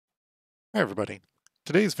Hi everybody.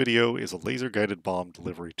 Today's video is a laser-guided bomb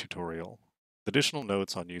delivery tutorial, with additional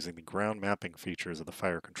notes on using the ground mapping features of the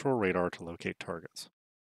fire control radar to locate targets.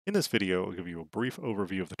 In this video, I'll give you a brief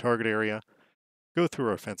overview of the target area, go through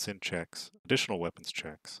our fence-in checks, additional weapons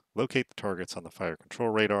checks, locate the targets on the fire control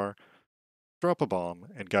radar, drop a bomb,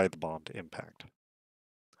 and guide the bomb to impact.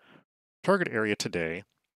 Target area today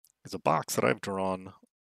is a box that I've drawn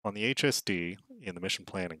on the HSD in the mission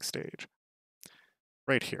planning stage,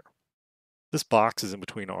 right here. This box is in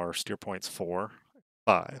between our steer points 4 and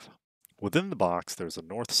 5. Within the box, there's a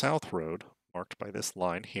north-south road marked by this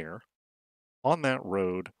line here. On that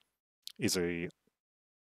road is a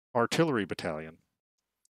artillery battalion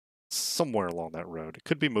somewhere along that road. It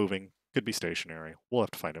could be moving, could be stationary. We'll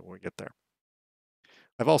have to find it when we get there.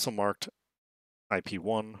 I've also marked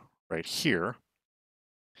IP1 right here,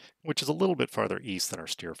 which is a little bit farther east than our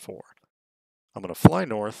steer 4. I'm going to fly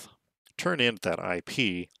north, turn in at that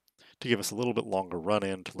IP to give us a little bit longer run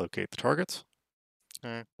in to locate the targets.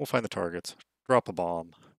 We'll find the targets, drop a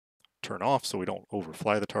bomb, turn off so we don't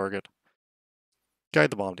overfly the target, guide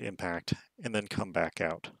the bomb to impact, and then come back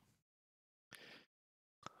out.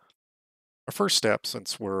 Our first step,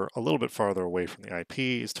 since we're a little bit farther away from the IP,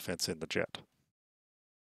 is to fence in the jet.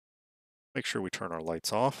 Make sure we turn our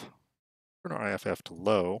lights off, turn our IFF to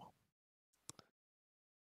low,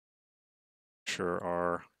 make sure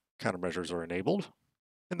our countermeasures are enabled,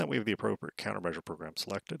 and that we have the appropriate countermeasure program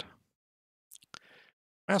selected.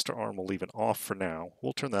 Master arm will leave it off for now.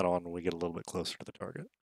 We'll turn that on when we get a little bit closer to the target.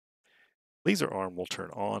 Laser arm will turn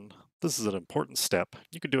on. This is an important step.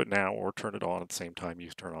 You can do it now or turn it on at the same time you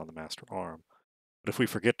turn on the master arm. But if we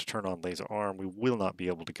forget to turn on laser arm, we will not be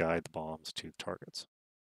able to guide the bombs to the targets.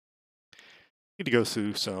 We need to go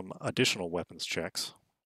through some additional weapons checks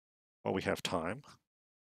while we have time.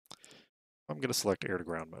 I'm going to select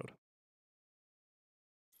air-to-ground mode.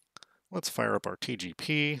 Let's fire up our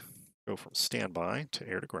TGP, go from standby to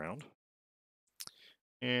air-to-ground,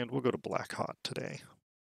 and we'll go to black hot today.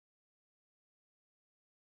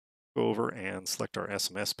 Go over and select our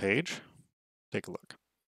SMS page. Take a look.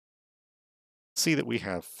 See that we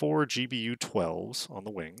have 4 GBU-12s on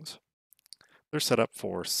the wings. They're set up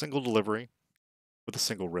for single delivery with a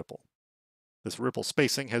single ripple. This ripple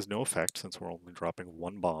spacing has no effect since we're only dropping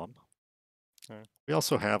one bomb. We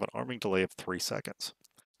also have an arming delay of 3 seconds.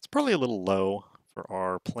 It's probably a little low for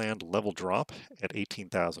our planned level drop at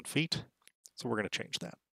 18,000 feet, so we're going to change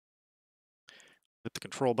that. Hit the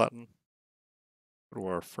control button, go to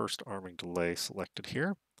our first arming delay selected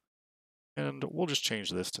here, and we'll just change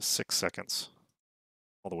this to 6 seconds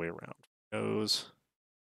all the way around. Nose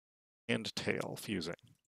and tail fusing.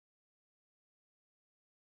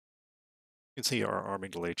 You can see our arming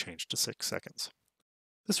delay changed to 6 seconds.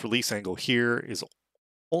 This release angle here is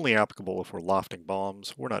only applicable if we're lofting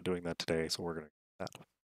bombs. We're not doing that today, so we're going to do that.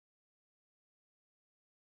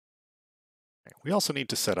 Okay, we also need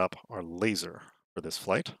to set up our laser for this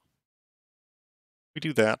flight. We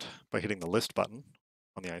do that by hitting the list button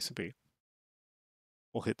on the ICB.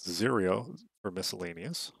 We'll hit 0 for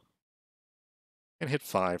miscellaneous and hit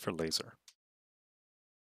 5 for laser.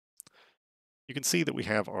 You can see that we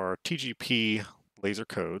have our TGP laser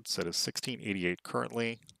code set as 1688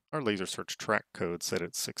 currently, our laser search track code set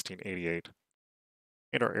at 1688,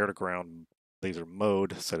 and our air-to-ground laser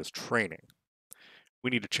mode set as training.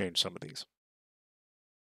 We need to change some of these.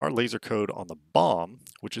 Our laser code on the bomb,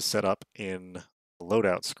 which is set up in the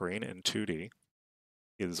loadout screen in 2D,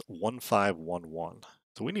 is 1511.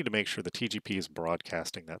 So we need to make sure the TGP is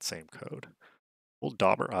broadcasting that same code. We'll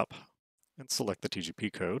dauber up and select the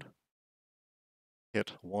TGP code.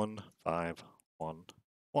 Hit 1511.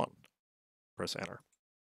 Press enter.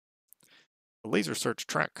 The laser search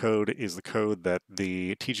track code is the code that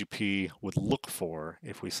the TGP would look for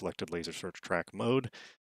if we selected laser search track mode.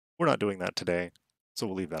 We're not doing that today, so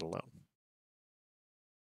we'll leave that alone.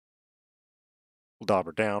 We'll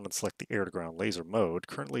dauber down and select the air-to-ground laser mode.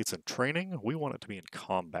 Currently it's in training. We want it to be in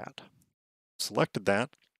combat. Selected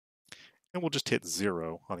that, and we'll just hit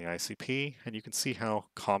 0 on the ICP, and you can see how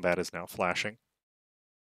combat is now flashing.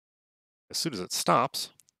 As soon as it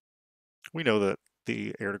stops, we know that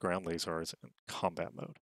the air-to-ground laser is in combat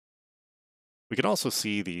mode. We can also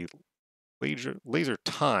see the laser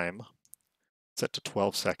time set to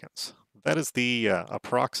 12 seconds. That is the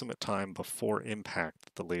approximate time before impact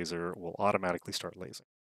that the laser will automatically start lasing.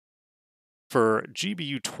 For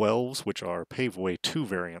GBU-12s, which are Paveway 2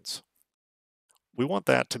 variants, we want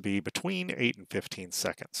that to be between 8 and 15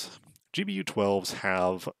 seconds. GBU-12s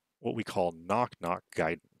have what we call knock-knock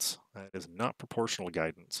guidance. That is not proportional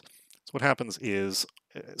guidance. So what happens is,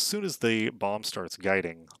 as soon as the bomb starts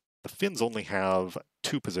guiding, the fins only have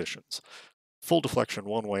two positions, full deflection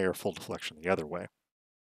one way or full deflection the other way.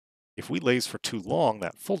 If we laze for too long,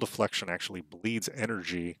 that full deflection actually bleeds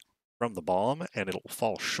energy from the bomb and it'll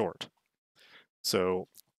fall short. So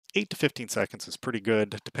 8 to 15 seconds is pretty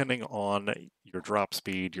good, depending on your drop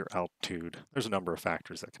speed, your altitude. There's a number of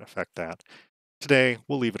factors that can affect that. Today,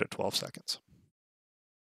 we'll leave it at 12 seconds.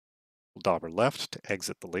 We'll dauber left to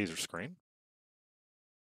exit the laser screen.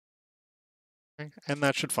 Okay, and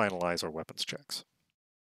that should finalize our weapons checks.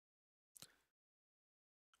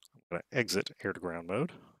 I'm going to exit air-to-ground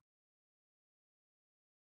mode.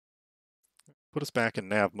 Put us back in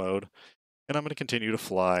nav mode, and I'm going to continue to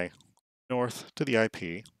fly north to the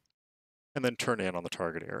IP, and then turn in on the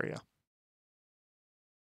target area.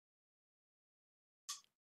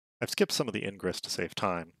 I've skipped some of the ingress to save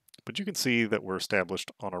time, but you can see that we're established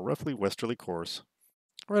on a roughly westerly course,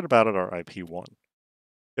 right about at our IP1.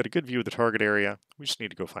 Got a good view of the target area, we just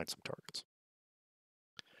need to go find some targets.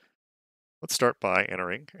 Let's start by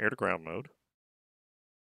entering air-to-ground mode.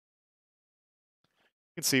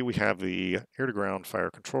 You can see we have the air-to-ground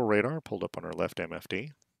fire control radar pulled up on our left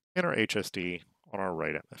MFD, and our HSD on our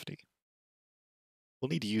right MFD. We'll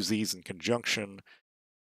need to use these in conjunction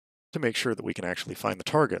to make sure that we can actually find the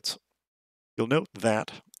targets. You'll note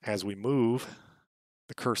that as we move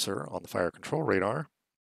the cursor on the fire control radar,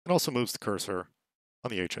 it also moves the cursor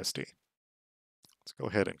on the HSD. Let's go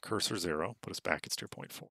ahead and cursor 0, put us back at steer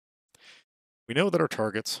point 4. We know that our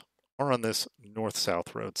targets are on this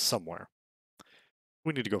north-south road somewhere.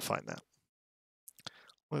 We need to go find that.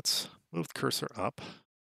 Let's move the cursor up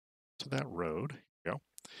to that road. Here we go.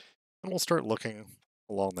 And we'll start looking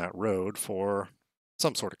along that road for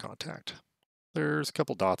some sort of contact. There's a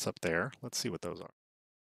couple dots up there. Let's see what those are.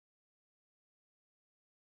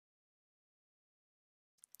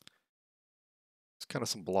 There's kind of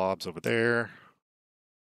some blobs over there.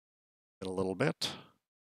 In a little bit.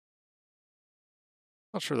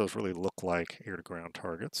 Not sure those really look like air-to-ground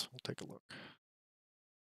targets. We'll take a look.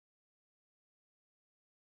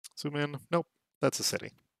 Zoom in. Nope, that's a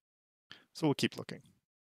city. So we'll keep looking.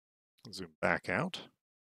 Zoom back out.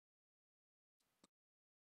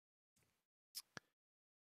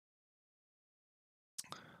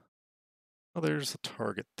 Oh, there's a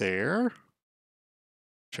target there.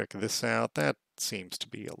 Check this out. That seems to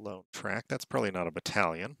be a lone track. That's probably not a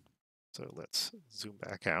battalion. So let's zoom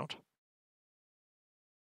back out.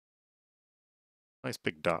 Nice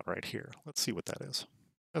big dot right here. Let's see what that is.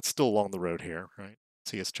 That's still along the road here, right?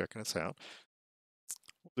 See us checking us out.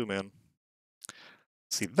 We'll zoom in.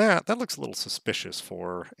 See that looks a little suspicious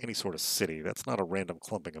for any sort of city. That's not a random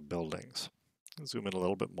clumping of buildings. Zoom in a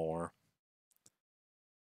little bit more.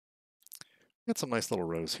 Got some nice little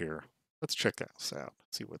rows here. Let's check this out.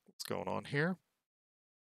 See what's going on here.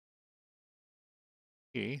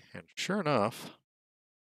 And sure enough,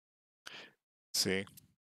 see,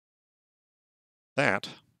 that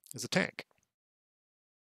is a tank.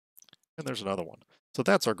 And there's another one. So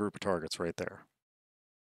that's our group of targets right there.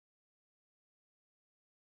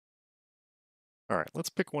 All right, let's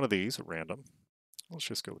pick one of these at random. Let's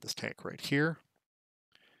just go with this tank right here.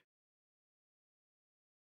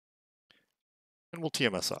 And we'll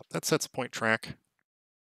TMS up. That sets a point track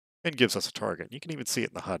and gives us a target. You can even see it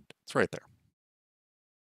in the HUD. It's right there.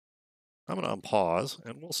 I'm going to unpause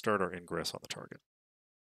and we'll start our ingress on the target.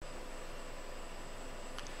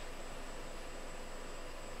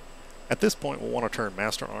 At this point, we'll want to turn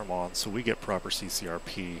master arm on so we get proper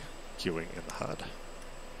CCRP queuing in the HUD.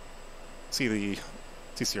 See the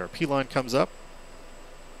CCRP line comes up.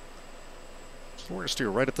 So we're going to steer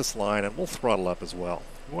right at this line and we'll throttle up as well.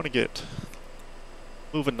 We want to get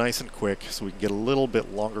moving nice and quick so we can get a little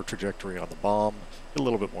bit longer trajectory on the bomb, get a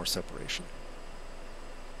little bit more separation.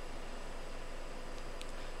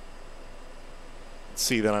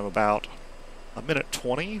 See that I'm about a minute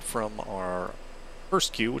 20 from our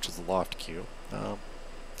first queue, which is the loft queue,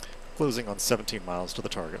 closing on 17 miles to the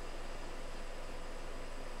target.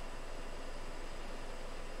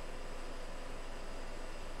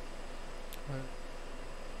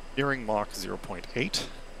 Nearing Mach 0.8,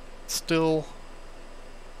 still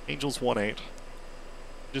Angels 1.8.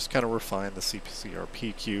 Just kind of refine the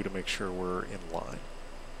CCRP queue to make sure we're in line.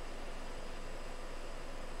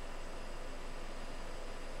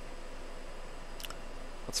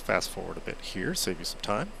 Let's fast forward a bit here, save you some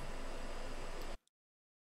time.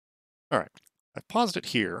 All right, I've paused it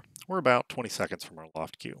here. We're about 20 seconds from our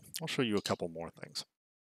loft queue. I'll show you a couple more things.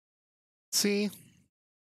 See,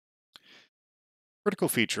 critical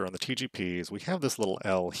feature on the TGP is we have this little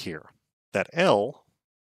L here. That L,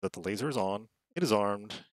 that the laser is on, it is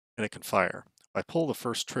armed, and it can fire. If I pull the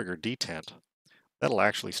first trigger detent, that'll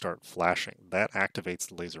actually start flashing. That activates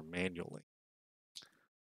the laser manually.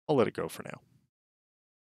 I'll let it go for now.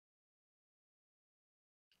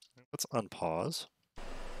 Let's unpause.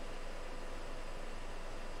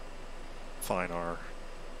 Fine our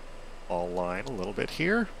ball line a little bit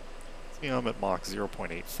here. See, I'm at Mach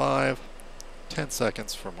 0.85, 10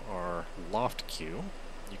 seconds from our loft cue.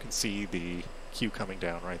 You can see the cue coming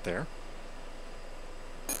down right there.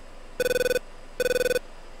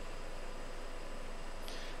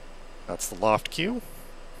 That's the loft cue.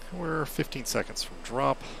 We're 15 seconds from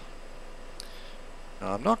drop.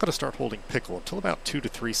 Now, I'm not going to start holding pickle until about 2 to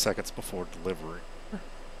 3 seconds before delivery.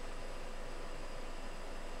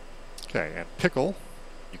 Okay, and pickle,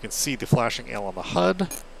 you can see the flashing L on the HUD,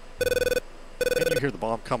 and you hear the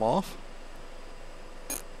bomb come off.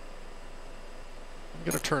 I'm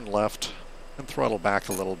going to turn left and throttle back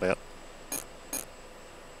a little bit.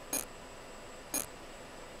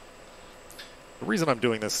 The reason I'm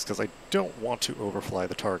doing this is because I don't want to overfly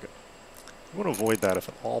the target. I want to avoid that if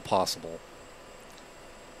at all possible.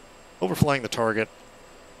 Overflying the target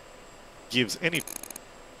gives any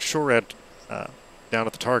shore down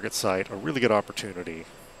at the target site a really good opportunity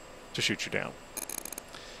to shoot you down.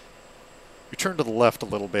 You turn to the left a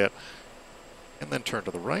little bit, and then turn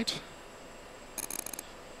to the right.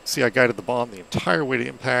 See, I guided the bomb the entire way to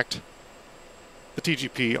impact. The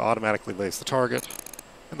TGP automatically lays the target,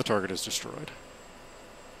 and the target is destroyed.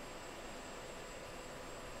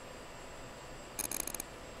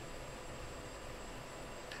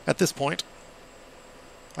 At this point,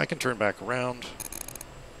 I can turn back around,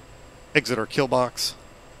 exit our kill box,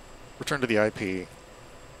 return to the IP,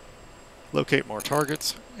 locate more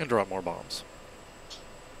targets, and drop more bombs.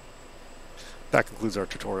 That concludes our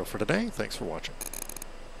tutorial for today. Thanks for watching.